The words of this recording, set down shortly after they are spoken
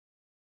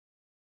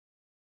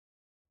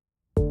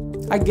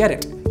I get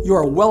it.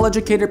 You're a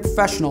well-educated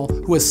professional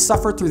who has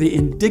suffered through the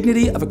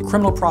indignity of a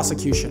criminal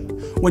prosecution.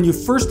 When you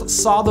first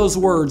saw those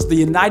words, the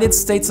United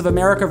States of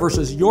America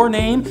versus your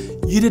name,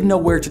 you didn't know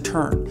where to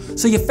turn.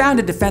 So you found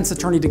a defense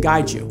attorney to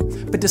guide you.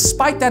 But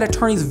despite that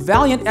attorney's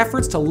valiant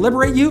efforts to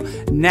liberate you,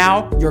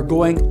 now you're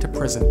going to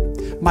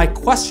prison. My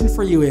question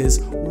for you is,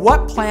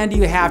 what plan do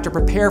you have to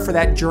prepare for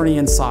that journey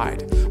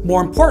inside?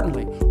 More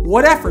importantly,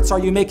 what efforts are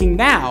you making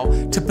now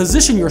to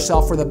position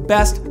yourself for the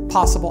best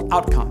possible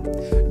outcome?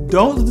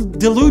 Don't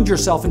delude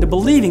yourself into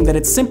believing that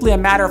it's simply a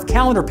matter of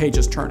calendar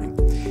pages turning.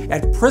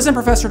 At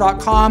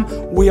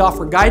prisonprofessor.com, we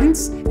offer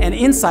guidance and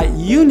insight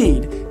you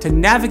need to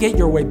navigate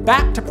your way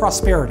back to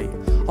prosperity.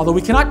 Although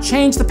we cannot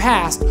change the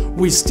past,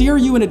 we steer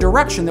you in a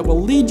direction that will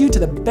lead you to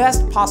the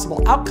best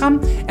possible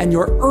outcome and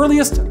your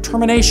earliest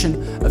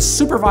termination of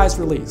supervised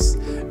release.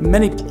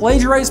 Many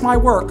plagiarize my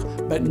work,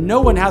 but no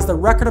one has the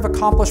record of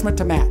accomplishment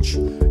to match.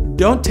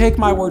 Don't take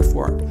my word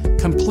for it.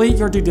 Complete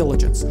your due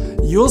diligence.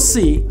 You'll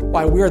see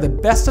why we are the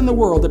best in the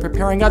world at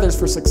preparing others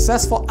for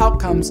successful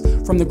outcomes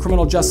from the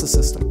criminal justice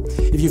system.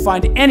 If you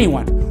find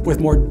anyone with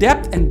more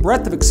depth and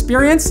breadth of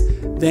experience,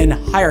 then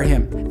hire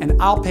him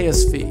and I'll pay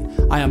his fee.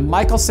 I am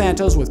Michael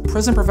Santos with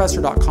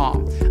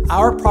prisonprofessor.com.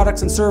 Our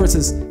products and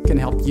services can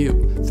help you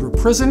through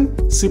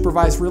prison,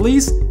 supervised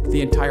release,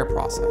 the entire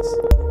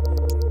process.